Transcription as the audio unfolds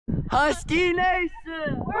Husky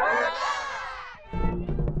Nation!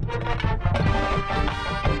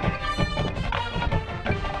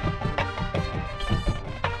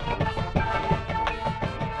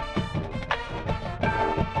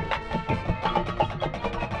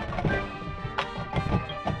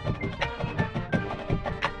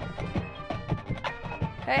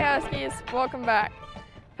 Hey Huskies, welcome back.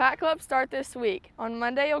 Pack Clubs start this week. On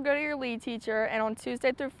Monday you'll go to your lead teacher, and on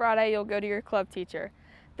Tuesday through Friday you'll go to your club teacher.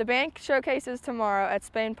 The band showcases tomorrow at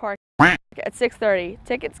Spain Park at 6:30.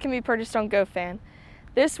 Tickets can be purchased on GoFan.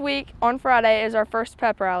 This week, on Friday, is our first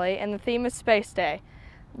pep rally, and the theme is Space Day.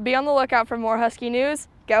 Be on the lookout for more Husky news.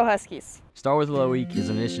 Go Huskies! Start with Hello Week is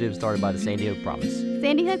an initiative started by the Sandy Hook Promise.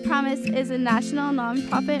 Sandy Hook Promise is a national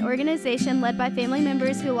nonprofit organization led by family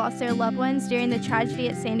members who lost their loved ones during the tragedy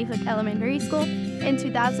at Sandy Hook Elementary School in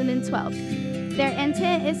 2012. Their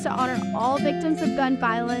intent is to honor all victims of gun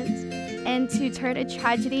violence and to turn a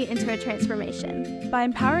tragedy into a transformation. By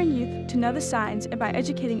empowering youth to know the signs and by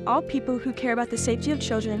educating all people who care about the safety of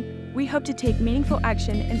children, we hope to take meaningful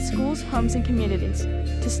action in schools, homes, and communities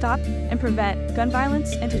to stop and prevent gun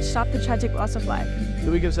violence and to stop the tragic loss of life.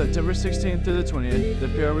 The week of September 16th through the 20th, the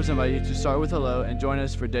PROers invite you to start with hello and join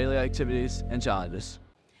us for daily activities and challenges.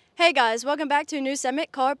 Hey guys, welcome back to a new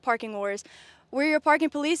segment called Parking Wars. We're your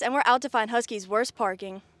parking police and we're out to find Husky's worst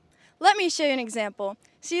parking. Let me show you an example.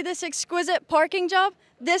 See this exquisite parking job?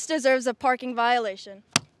 This deserves a parking violation.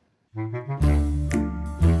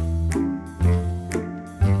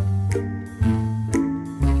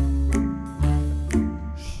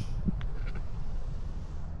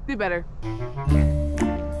 Do better.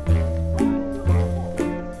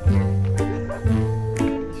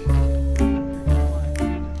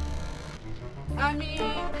 I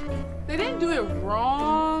mean, they didn't do it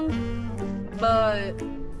wrong, but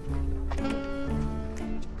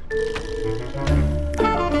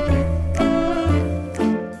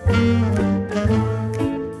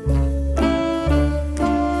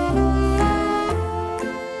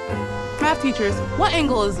math teachers, what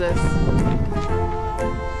angle is this?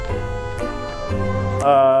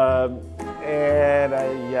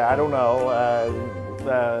 I don't know.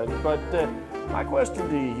 But my question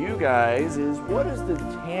to you guys is, what is the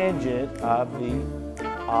tangent of the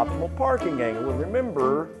optimal parking angle? Well,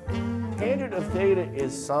 remember, tangent of theta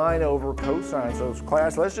is sine over cosine. So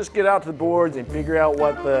class, let's just get out to the boards and figure out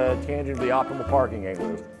what the tangent of the optimal parking angle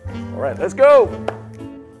is. All right, let's go.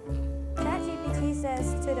 ChatGPT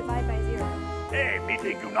says to divide by 0. Hey, me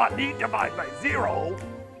think you not need divide by 0.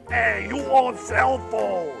 Hey, you on cell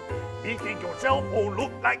phone. Me think your cell phone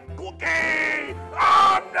look like cookie.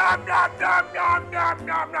 Nom nom nom nom nom nom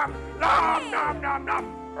nom nom nom nom nom nom.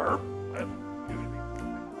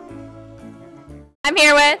 I'm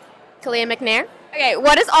here with Kalia McNair. Okay,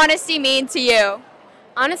 what does honesty mean to you?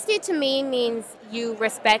 Honesty to me means you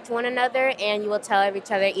respect one another and you will tell each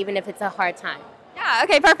other even if it's a hard time. Yeah,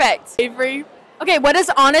 okay, perfect. Avery. Okay, what does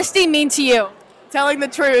honesty mean to you? Telling the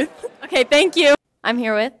truth. Okay, thank you. I'm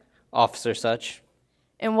here with. Officer Such.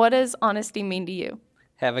 And what does honesty mean to you?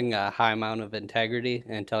 Having a high amount of integrity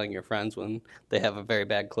and telling your friends when they have a very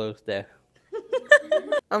bad clothes day.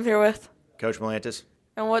 I'm here with Coach Melantis.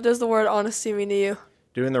 And what does the word honesty mean to you?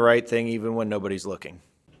 Doing the right thing even when nobody's looking.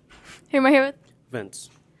 Who am I here with?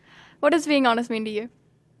 Vince. What does being honest mean to you?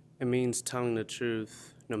 It means telling the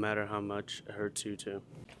truth no matter how much it hurts you to.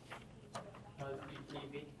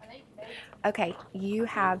 Okay, you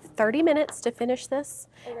have 30 minutes to finish this,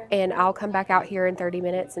 and I'll come back out here in 30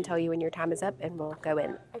 minutes and tell you when your time is up, and we'll go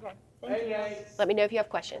in. Okay, thank you. Let me know if you have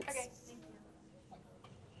questions. Okay.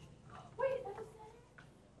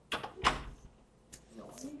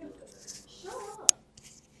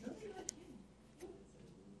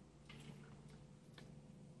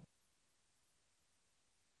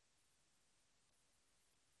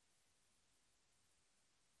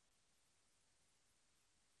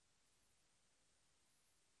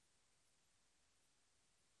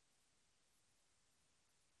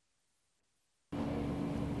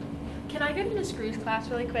 Can I go to Miss Screw's class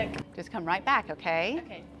really quick? Just come right back, okay?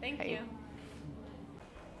 Okay, thank you.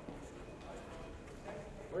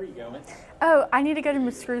 Where are you going? Oh, I need to go to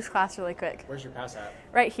Miss Screw's class really quick. Where's your pass at?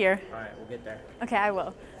 Right here. All right, we'll get there. Okay, I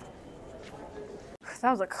will.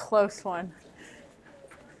 That was a close one.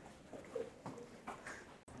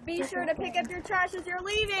 Be sure to pick up your trash as you're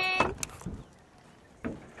leaving.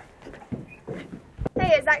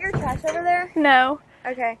 Hey, is that your trash over there? No.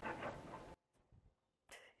 Okay.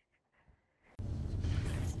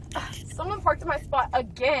 Someone parked in my spot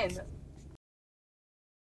again.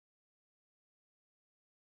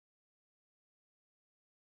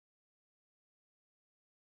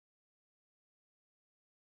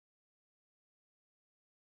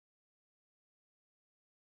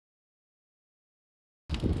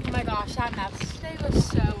 gosh, that math today was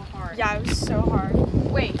so hard. Yeah, it was so hard.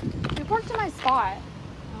 Wait, who parked in my spot?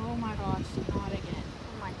 Oh my gosh, not again.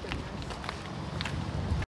 Oh my goodness.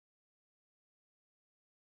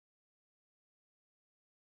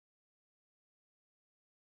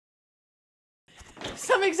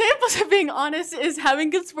 Some examples of being honest is having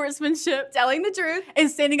good sportsmanship, telling the truth, and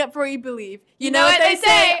standing up for what you believe. You know what they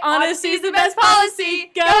say, honesty is the best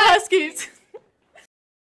policy. Go Huskies!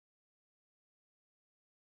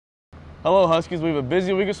 Hello Huskies, we have a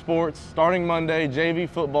busy week of sports. Starting Monday, JV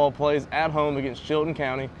football plays at home against Chilton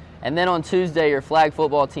County. And then on Tuesday, your flag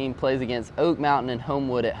football team plays against Oak Mountain and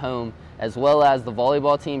Homewood at home, as well as the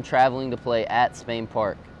volleyball team traveling to play at Spain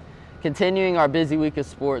Park. Continuing our busy week of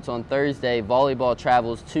sports, on Thursday, volleyball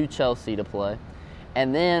travels to Chelsea to play.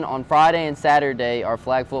 And then on Friday and Saturday, our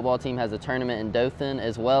flag football team has a tournament in Dothan,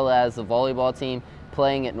 as well as the volleyball team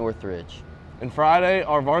playing at Northridge. And Friday,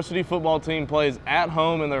 our varsity football team plays at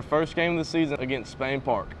home in their first game of the season against Spain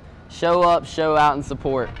Park. Show up, show out, and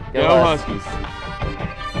support. Go Huskies!